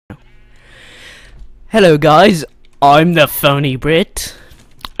Hello guys, I'm the Phony Brit,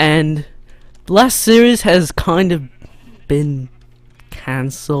 and the last series has kind of been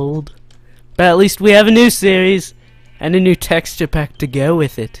cancelled, but at least we have a new series and a new texture pack to go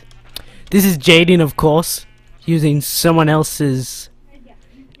with it. This is Jaden, of course, using someone else's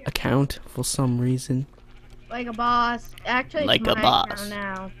account for some reason. Like a boss. Actually, Like it's a my boss. account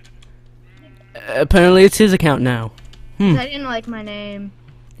now. Apparently it's his account now. 'Cause I didn't like my name.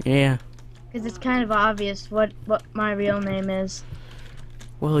 Yeah. Because it's kind of obvious what my real name is.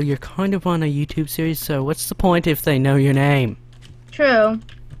 Well, you're kind of on a YouTube series, so what's the point if they know your name? True.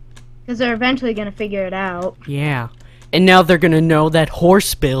 Because they're eventually going to figure it out. Yeah. And now they're gonna know that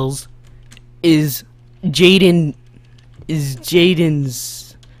Horse Bills is Jaden's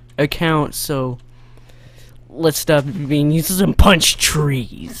account, so let's stop being used to punch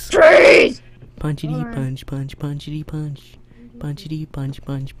trees. Trees! Punchity punch, punch, punchity punch. Punchity punch,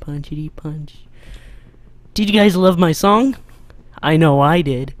 punch, punchity punch. Did you guys love my song? I know I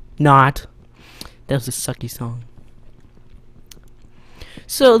did. Not. That was a sucky song.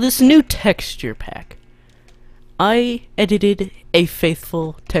 So, this new texture pack. I edited a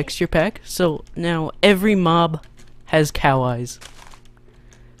faithful texture pack, so now every mob has cow eyes.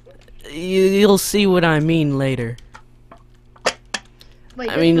 You'll see what I mean later. Wait,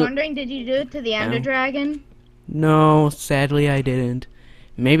 I just mean, wondering, did you do it to the Ender Dragon? No, sadly I didn't.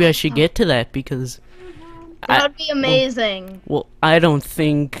 Maybe I should get to that because That would be amazing. well, I don't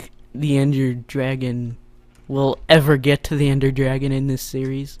think the Ender Dragon will ever get to the Ender Dragon in this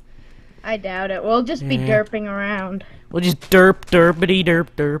series. I doubt it. We'll just be Yeah. derping around. We'll just derp, derpity, derp,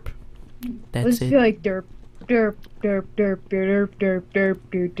 derp. We'll That's just it. be like derp, derp, derp, derp, derp, derp, derp,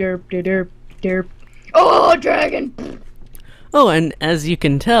 derp, derp, derp, derp. Oh, dragon! Oh, and as you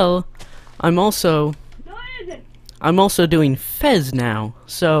can tell, I'm also doing Fez now.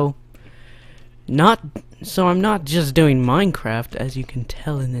 So I'm not just doing Minecraft, as you can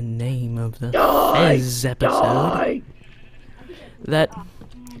tell in the name of the Fez episode.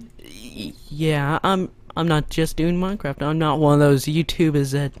 Yeah, I'm not just doing Minecraft. I'm not one of those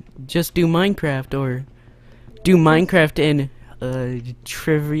YouTubers that just do Minecraft or do Minecraft and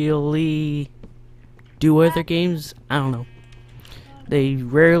trivially do other games. I don't know. They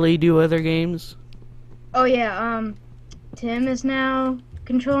rarely do other games. Oh yeah, Tim is now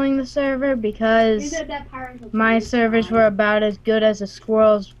controlling the server because my servers were about as good as a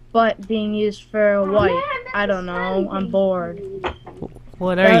squirrel's butt being used for a wipe. I don't know, I'm bored.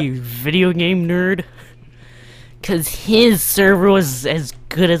 What are you, video game nerd? Cause his server was as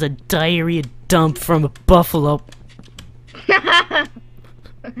good as a diarrhea dump from a buffalo. I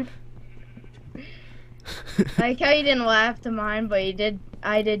like how you didn't laugh to mine, but you did.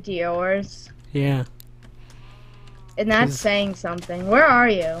 I did to yours. Yeah. And that's saying something. Where are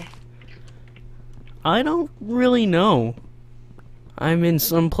you? I don't really know. I'm in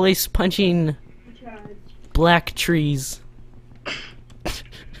some place punching black trees.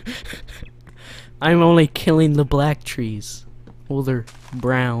 I'm only killing the black trees. Well, they're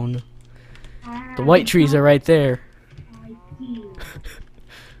brown. The white trees are right there.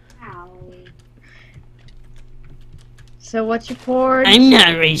 So what's your chord? I'm not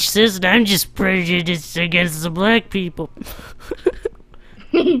racist, I'm just prejudiced against the black people.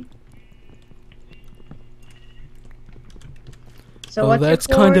 So what's that's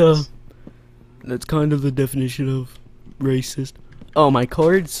your kind chords? that's kind of the definition of racist. Oh, my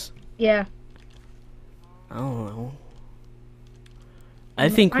chords? Yeah. I don't know. I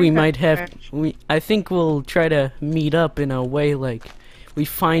think we might have. I think we'll try to meet up in a way like we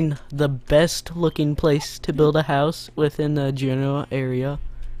find the best looking place to build a house within the general area,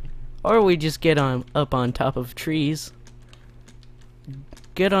 or we just get up on top of trees.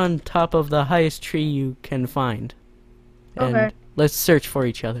 Get on top of the highest tree you can find, and Okay. let's search for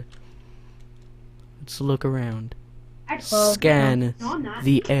each other. Let's look around. Well, Scan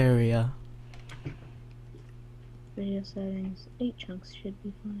the area. Video settings. 8 chunks should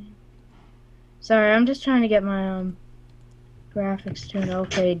be fine. Sorry, I'm just trying to get my graphics to an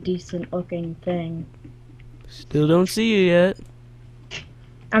okay, decent looking thing. Still don't see you yet.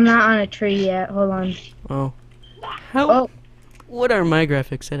 I'm not on a tree yet. Hold on. Oh. How? Oh. What are my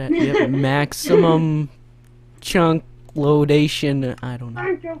graphics set at? Yep, maximum chunk loadation. I don't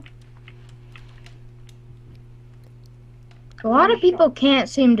know. A lot of people can't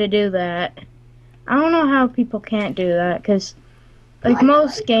seem to do that. I don't know how people can't do that, because like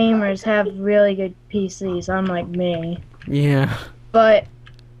most gamers have really good PCs, unlike me. Yeah. But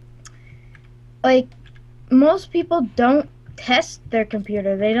like most people don't test their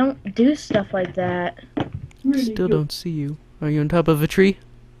computer. They don't do stuff like that. Still don't see you. Are you on top of a tree?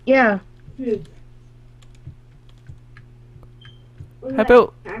 Yeah. How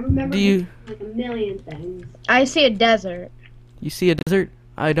about, I remember do you, like a million things. I see a desert. you see a desert?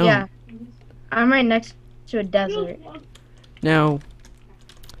 I don't. Yeah. I'm right next to a desert. Now,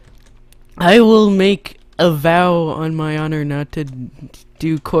 I will make a vow on my honor not to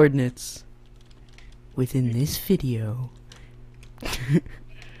do coordinates within this video.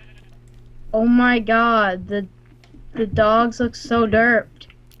 Oh my god, the dogs look so derped.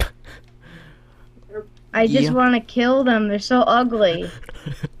 I just Yeah. want to kill them. They're so ugly.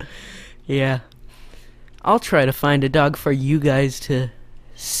 Yeah. I'll try to find a dog for you guys to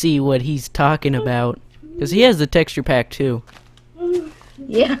see what he's talking about. Because he has the texture pack too.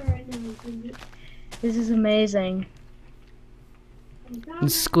 Yeah. This is amazing. And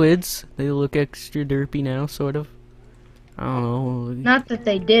squids, they look extra derpy now, sort of. I don't know. Not that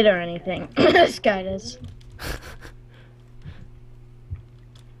they did or anything. This guy does.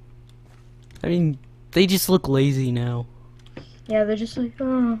 I mean, they just look lazy now. Yeah, they're just like,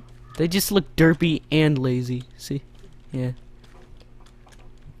 oh. They just look derpy and lazy. See? Yeah.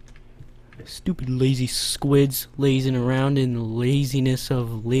 Stupid lazy squids lazing around in the laziness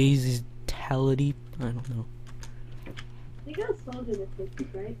of lazy-tality. I don't know. They got sold in the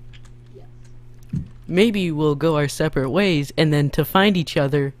 50s, right? Yes. Maybe we'll go our separate ways, and then to find each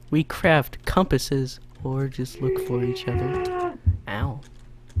other, we craft compasses, or just look for each other. Ow.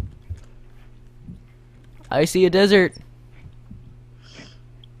 I see a desert.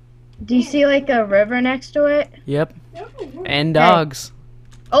 Do you see like a river next to it? Yep. And dogs.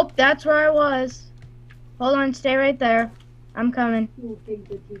 Oh, that's where I was. Hold on, stay right there. I'm coming. You think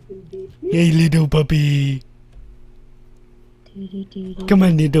that you can beat Hey, little puppy. Come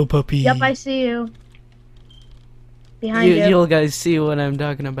on, little puppy. Yep, I see you. Behind you. You'll guys see what I'm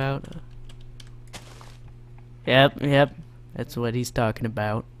talking about. Yep. That's what he's talking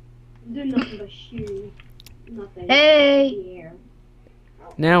about. do nothing but shoot. Nothing. Hey!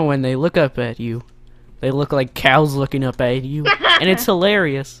 Now when they look up at you, they look like cows looking up at you. And it's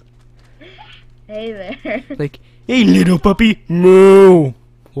hilarious. Hey there. Like, hey, little puppy. Moo.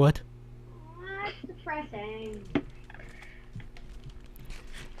 What? That's depressing.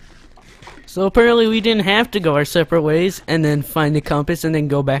 So apparently we didn't have to go our separate ways and then find the compass and then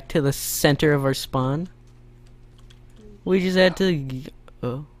go back to the center of our spawn. We just had to...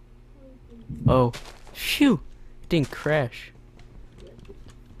 Oh. Phew. It didn't crash.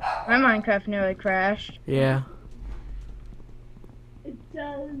 My Minecraft nearly crashed. Yeah. It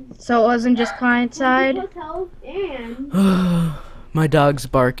does. So it wasn't just client side? Health and My dog's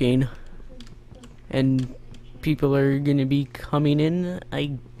barking. And people are gonna be coming in,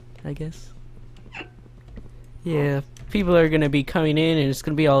 I guess. Yeah, people are gonna be coming in and it's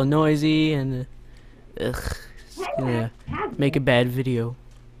gonna be all noisy and it's gonna make a bad video.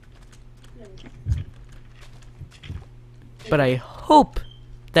 But I hope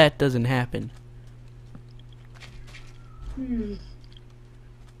that doesn't happen.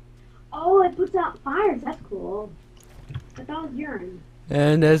 Oh, it puts out fires. That's cool. I thought it was urine.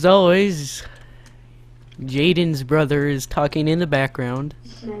 And as always, Jaden's brother is talking in the background.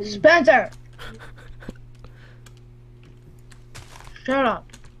 Spencer! Shut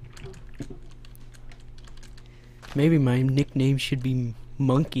up. Maybe my nickname should be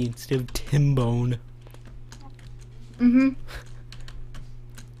Monkey instead of Timbone.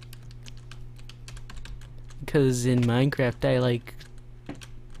 Because in Minecraft I like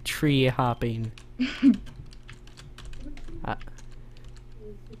tree hopping.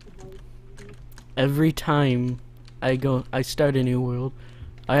 Every time I start a new world,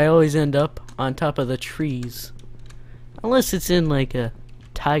 I always end up on top of the trees. Unless it's in like a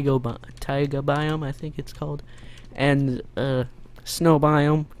taiga biome, I think it's called. And snow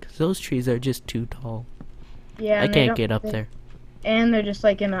biome, because those trees are just too tall. Yeah, I can't get up there. And they're just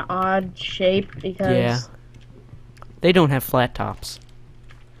like in an odd shape because... Yeah. They don't have flat tops.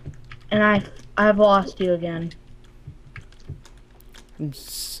 And I've lost you again.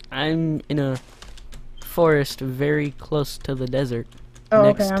 I'm in a forest very close to the desert. Oh,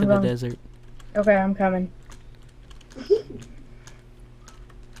 next okay, to the desert. Okay, I'm coming.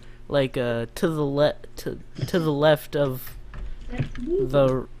 Like to the left of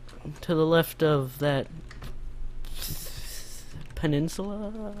that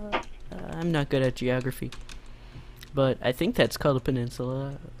peninsula. I'm not good at geography, but I think that's called a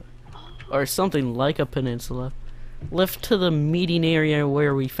peninsula or something like a peninsula. Left to the meeting area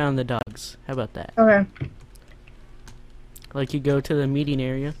where we found the dogs. How about that? Okay. Like you go to the meeting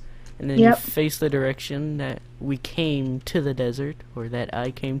area and then you face the direction that we came to the desert, or that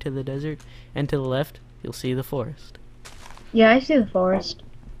I came to the desert, and to the left you'll see the forest. Yeah, I see the forest.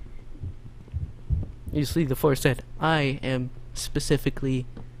 You see the forest that I am specifically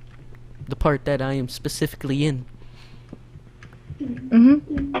the part that I am specifically in.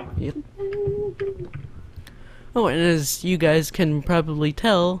 Yep. Oh, and as you guys can probably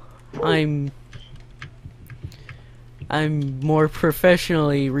tell, I'm more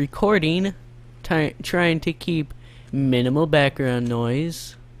professionally recording, trying to keep minimal background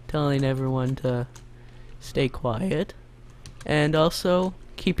noise, telling everyone to stay quiet, and also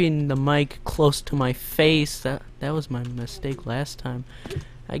keeping the mic close to my face. That was my mistake last time.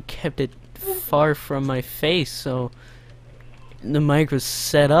 I kept it far from my face, so the mic was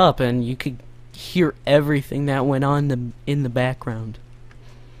set up and you could hear everything that went on in the background.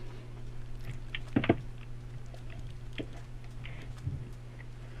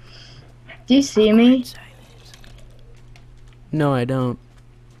 Do you see me? No, I don't.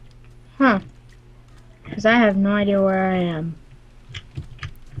 Huh. Because I have no idea where I am.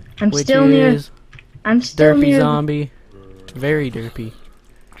 I'm Which still near. is I'm still derpy near. zombie. Very derpy.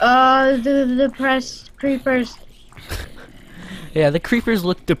 The depressed creepers. Yeah, the creepers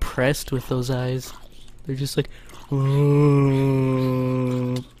look depressed with those eyes. They're just like,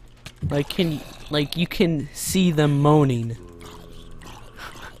 "Ooh." Like you can see them moaning.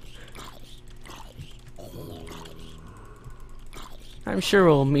 I'm sure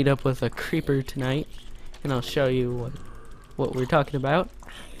we'll meet up with a creeper tonight, and I'll show you what we're talking about.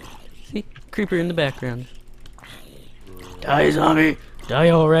 See, creeper in the background. Die, zombie! Die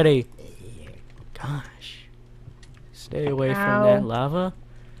already! Gosh. Stay away from that lava.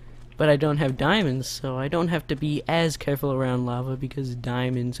 But I don't have diamonds, so I don't have to be as careful around lava because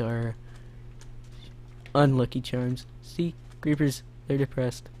diamonds are unlucky charms. See? Creepers, they're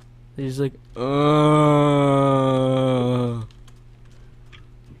depressed. They're just like,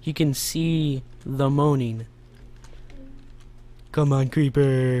 You can see the moaning. Come on,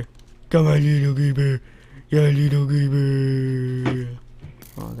 creeper. Come on, little creeper. Yeah, little creeper.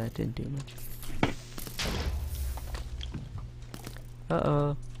 Oh, that didn't do much.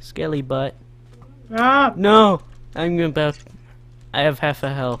 Uh-oh. Skelly butt. Ah! No! I have half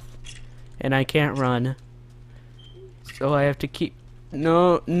a health. And I can't run. So I have to keep...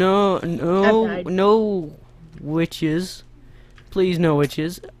 No witches. Please, no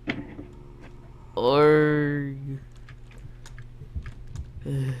witches. Or...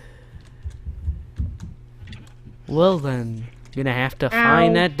 Well then, gonna have to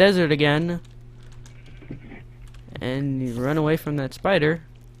find that desert again. And you run away from that spider.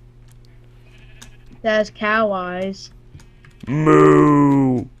 That's cow eyes.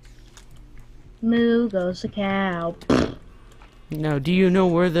 Moo! Moo goes the cow. Now, do you know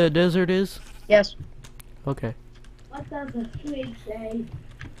where the desert is? Yes. Okay. What does the twig say?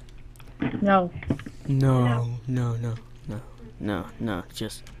 No. No.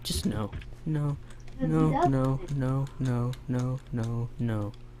 Just no. No.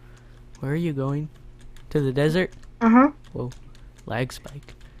 No. Where are you going? To the desert? Uh-huh. Whoa. Lag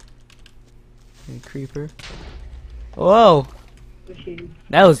spike. And creeper. Whoa!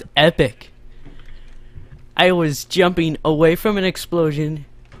 That was epic. I was jumping away from an explosion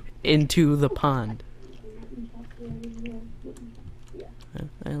into the pond.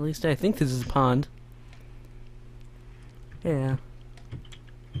 At least I think this is a pond. Yeah.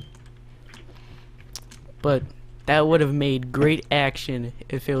 But that would have made great action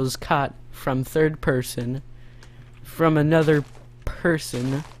if it was caught from third person, from another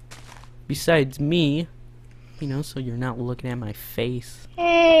person besides me, you know, so you're not looking at my face.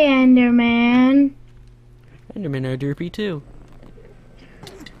 Hey, Enderman. Endermen are derpy too.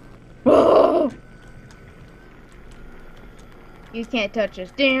 Whoa! You can't touch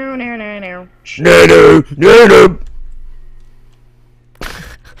us. Down, down, down, down. No.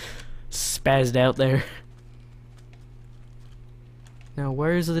 Spazzed out there. Now,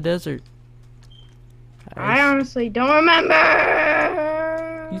 where is the desert? I honestly don't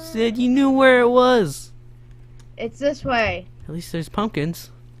remember. You said you knew where it was. It's this way. At least there's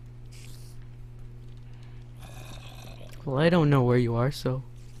pumpkins. Well, I don't know where you are, so...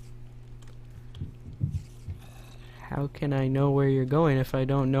 How can I know where you're going if I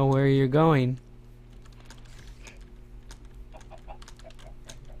don't know where you're going?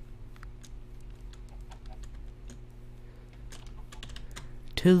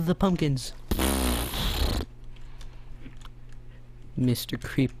 To the pumpkins. Mr.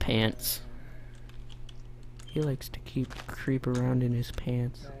 Creep Pants. He likes to creep around in his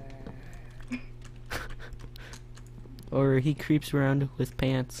pants. Or he creeps around with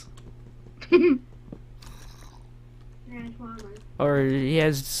pants. Or he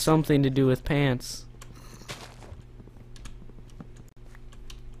has something to do with pants.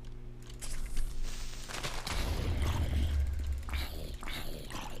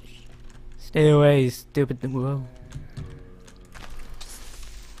 Stay away, stupid. Whoa.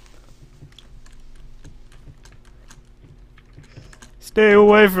 Stay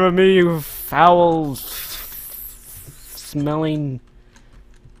away from me, you foul smelling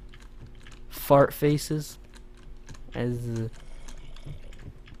fart faces, as the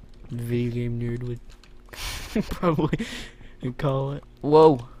video game nerd would probably call it.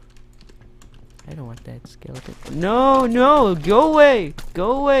 Whoa. I don't want that skeleton. No, no, go away,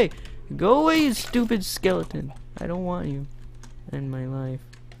 go away, go away, you stupid skeleton. I don't want you in my life.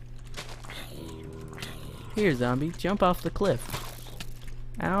 Here, zombie, jump off the cliff.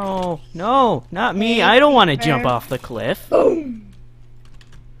 Ow, no, not me. I don't want to jump off the cliff. Boom.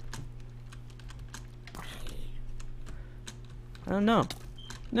 Oh no,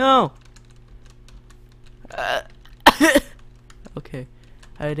 no. Okay,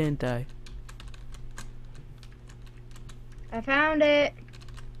 I didn't die. I found it.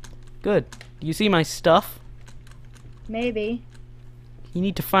 Good. You see my stuff? Maybe. You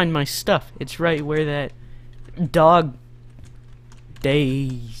need to find my stuff. It's right where that dog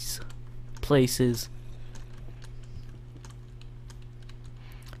days place is.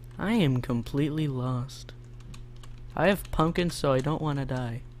 I am completely lost. I have pumpkins, so I don't want to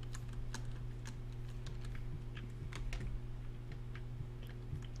die.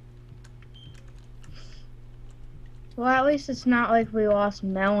 Well, at least it's not like we lost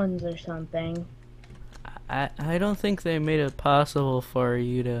melons or something. I don't think they made it possible for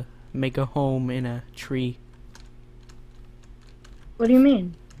you to make a home in a tree. What do you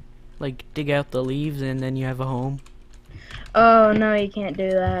mean? Like dig out the leaves and then you have a home. Oh, no, you can't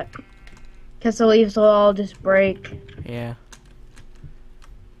do that. Because the leaves will all just break. Yeah.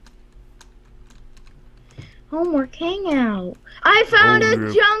 Homework hangout. I found a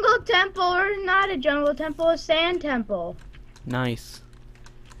jungle temple, or not a jungle temple, a sand temple. Nice.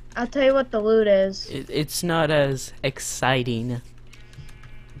 I'll tell you what the loot is. It's not as exciting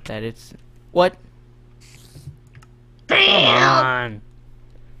that it's... What? Come on.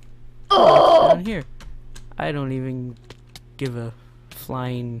 Oh! Down here. I don't even give a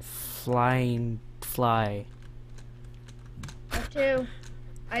flying fly. That too.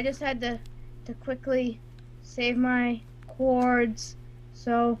 I just had to quickly save my cords,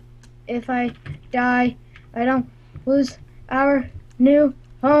 so if I die, I don't lose our new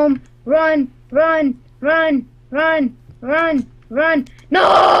home. Run, run, run, run, run, run.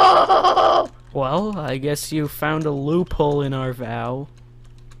 No! Well, I guess you found a loophole in our vow.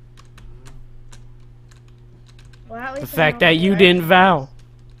 Well, at The least I fact know that what you direction- didn't vow.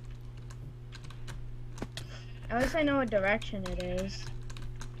 At least I know what direction it is.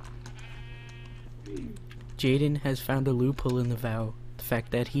 Jaden has found a loophole in the vow. The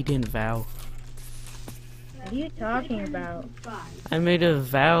fact that he didn't vow. What are you talking about? I made a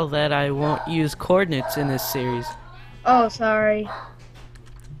vow that I won't use coordinates in this series. Oh, sorry.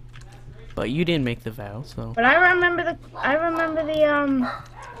 But you didn't make the vow, so... But I remember the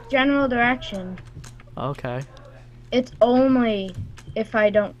general direction. Okay. It's only if I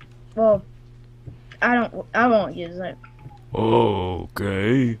don't, well, I won't use it.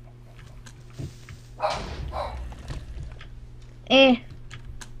 Okay.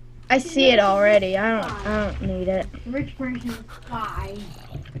 I see it already. I don't need it. Rich person spy.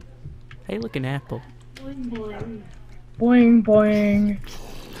 Hey, look, an apple. Boing boing. Boing boing.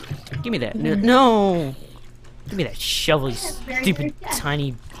 Give me that. No! Give me that shovel, you stupid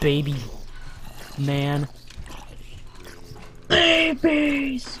tiny baby man.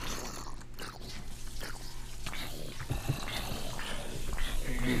 Babies.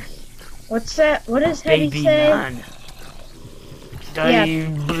 What's that? What does Hetty Baby say? man. Yeah.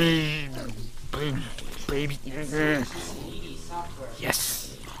 Baby.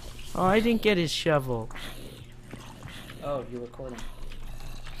 Yes. Oh, I didn't get his shovel. Oh, you're recording.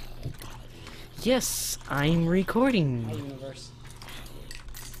 Yes, I'm recording. Universe.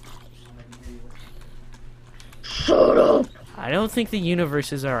 Shut up. I don't think the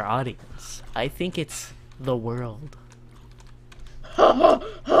universe is our audience. I think it's the world.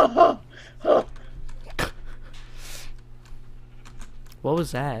 What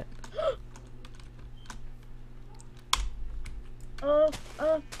was that? Oh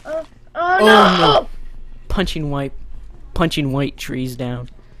Oh no! no! Punching white trees down.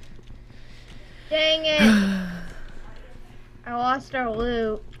 Dang it! I lost our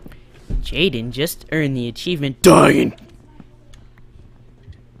loot. Jaden just earned the achievement dying.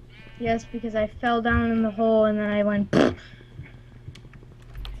 Yes, because I fell down in the hole and then I went. And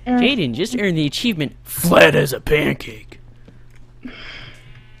Jaden just earned the achievement flat as a pancake.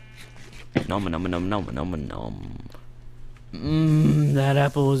 Nom nom nom nom nom nom. Mmm, that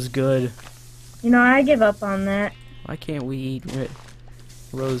apple was good. You know, I give up on that. Why can't we eat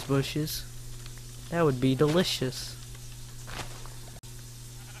rose bushes? That would be delicious.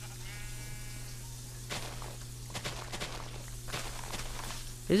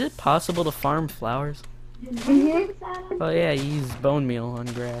 Is it possible to farm flowers? Mm-hmm. Oh yeah, you use bone meal on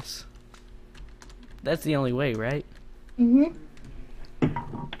grass. That's the only way, right? Mm-hmm.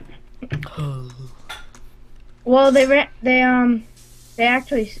 Well, they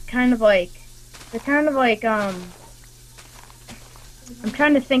actually kind of like, they're kind of like, I'm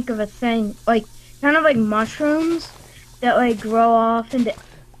trying to think of a thing, like, kind of like mushrooms that, like, grow off into,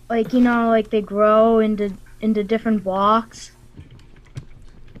 like, you know, like, they grow into different blocks.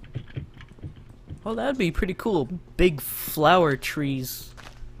 Well, that'd be pretty cool. Big flower trees.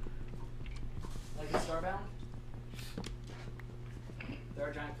 Like in Starbound? There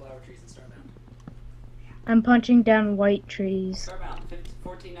are giant flower trees in Starbound. I'm punching down white trees. Starbound,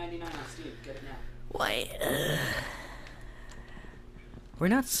 $14.99 on Steam. Get it now. Why? We're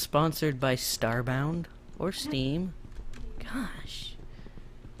not sponsored by Starbound or Steam. Gosh.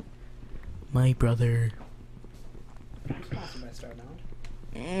 My brother. I'm sponsored by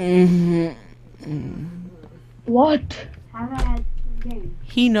Starbound. What? Have I had some games?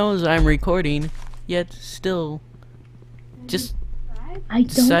 He knows I'm recording, yet still just I don't.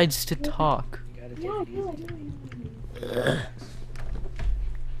 decides to talk. You gotta take Yeah, I it feel like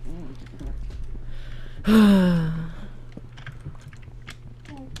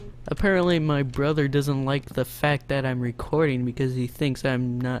Apparently my brother doesn't like the fact that I'm recording because he thinks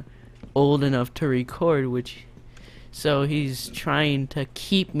I'm not old enough to record, so he's trying to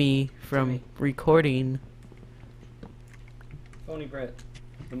keep me from recording. Phony Brit,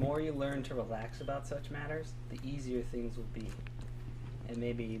 the more you learn to relax about such matters, the easier things will be. And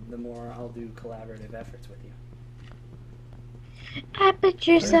maybe the more I'll do collaborative efforts with you.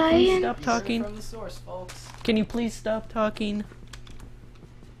 Aperture Please science. stop talking. From the source, folks. Can you please stop talking?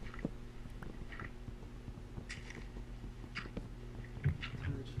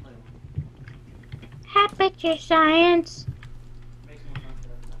 Aperture science. Makes more fun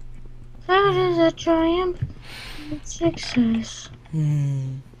for everybody. That is a triumph. Success.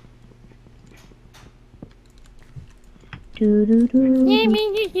 Do do do. I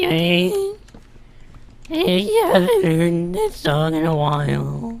haven't heard that song in a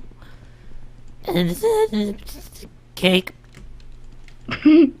while. Cake.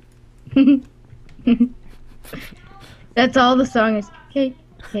 That's all the song is. Cake,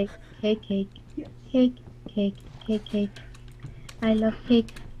 cake, cake, cake, cake, cake, cake, cake. I love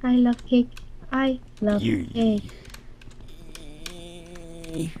cake. I love cake. I love cake.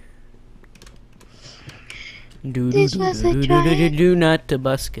 This was a triumph. Do not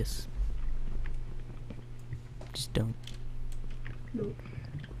Tobuscus. Just don't.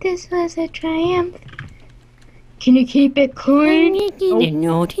 This was a triumph. Can you keep it clean? A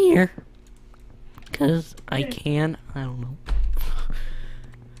note here. Cause I can. I don't know.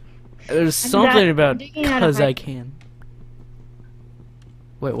 There's something about digging out cause of I can.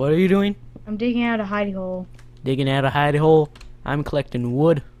 Wait, what are you doing? I'm digging out a hidey hole. Digging out a hidey hole. I'm collecting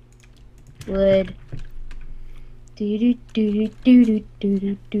wood. Wood. Do do do do do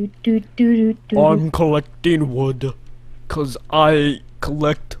do do do do do. I'm collecting wood. Cause I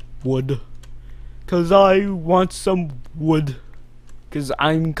collect wood. Cause I want some wood. Cause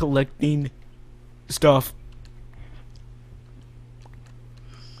I'm collecting stuff.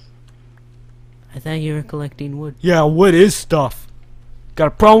 I thought you were collecting wood. Yeah, wood is stuff. Got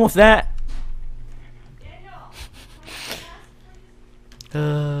a problem with that?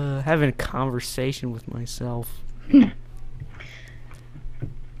 Having a conversation with myself. It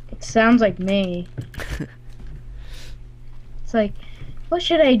sounds like me. It's like, what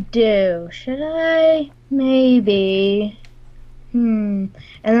should I do? Should I? Maybe. And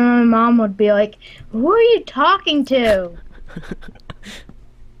then my mom would be like, who are you talking to?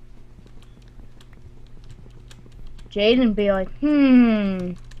 Jaden would be like,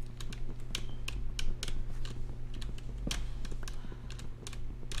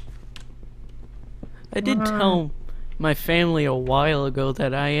 I did tell my family a while ago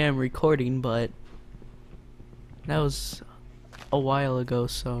that I am recording, but that was a while ago,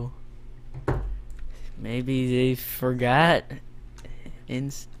 so maybe they forgot.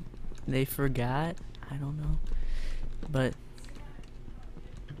 They forgot? I don't know. But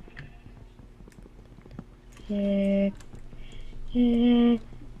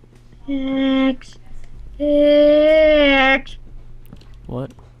X.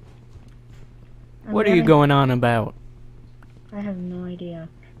 what? What are you going on about? I have no idea.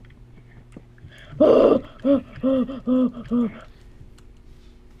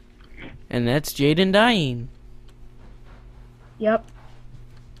 And that's Jaden dying. Yep.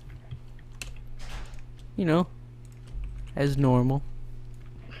 You know, as normal.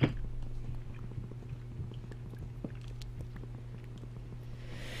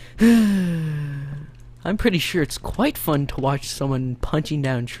 I'm pretty sure it's quite fun to watch someone punching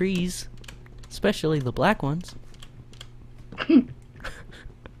down trees, especially the black ones.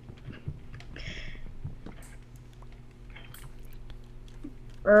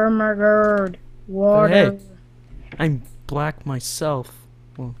 Oh my god. But Water. hey, I'm black myself.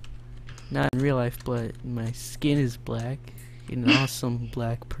 Well, not in real life, but my skin is black. An awesome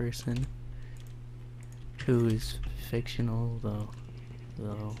black person who is fictional, though.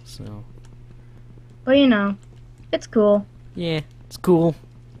 So But you know, it's cool. yeah, it's cool.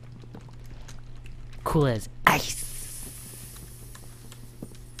 Cool as ice.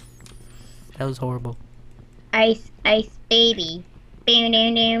 That was horrible. Ice, ice, baby.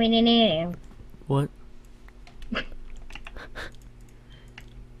 What?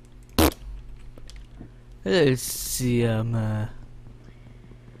 Let's see,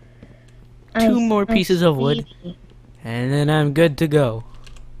 two more pieces of wood, and then I'm good to go.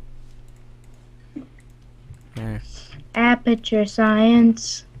 There. Aperture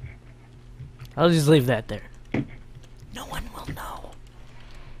science. I'll just leave that there. No one will know.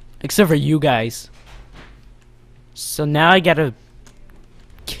 Except for you guys. So now I gotta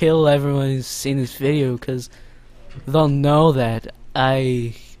kill everyone who's seen this video, because they'll know that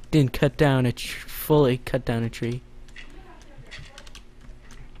I didn't cut down fully cut down a tree.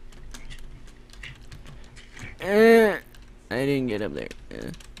 I didn't get up there.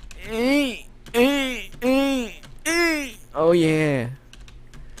 Oh yeah.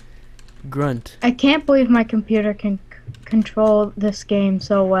 Grunt. I can't believe my computer can control this game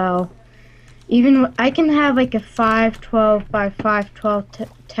so well. Even I can have like a 512 by 512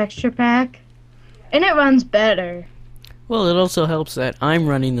 texture pack, and it runs better. Well, it also helps that I'm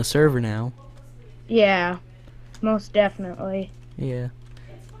running the server now. Yeah, most definitely. Yeah.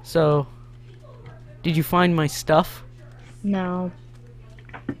 So, did you find my stuff? No.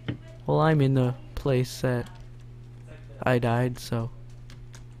 Well, I'm in the place that I died, so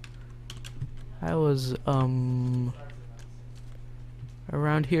I was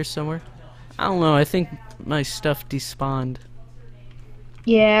around here somewhere. I don't know, I think my stuff despawned.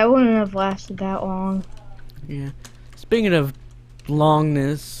 Yeah, it wouldn't have lasted that long. Yeah. Speaking of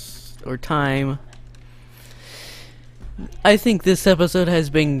longness or time, I think this episode has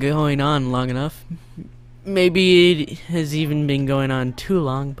been going on long enough. Maybe it has even been going on too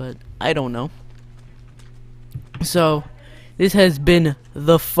long, but I don't know. So, this has been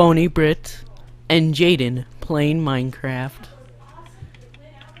the Phony Brit and Jaden playing Minecraft.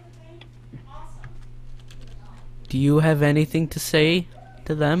 Do you have anything to say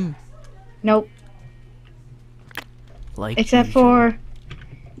to them? Nope. Like Except usual. for,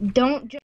 don't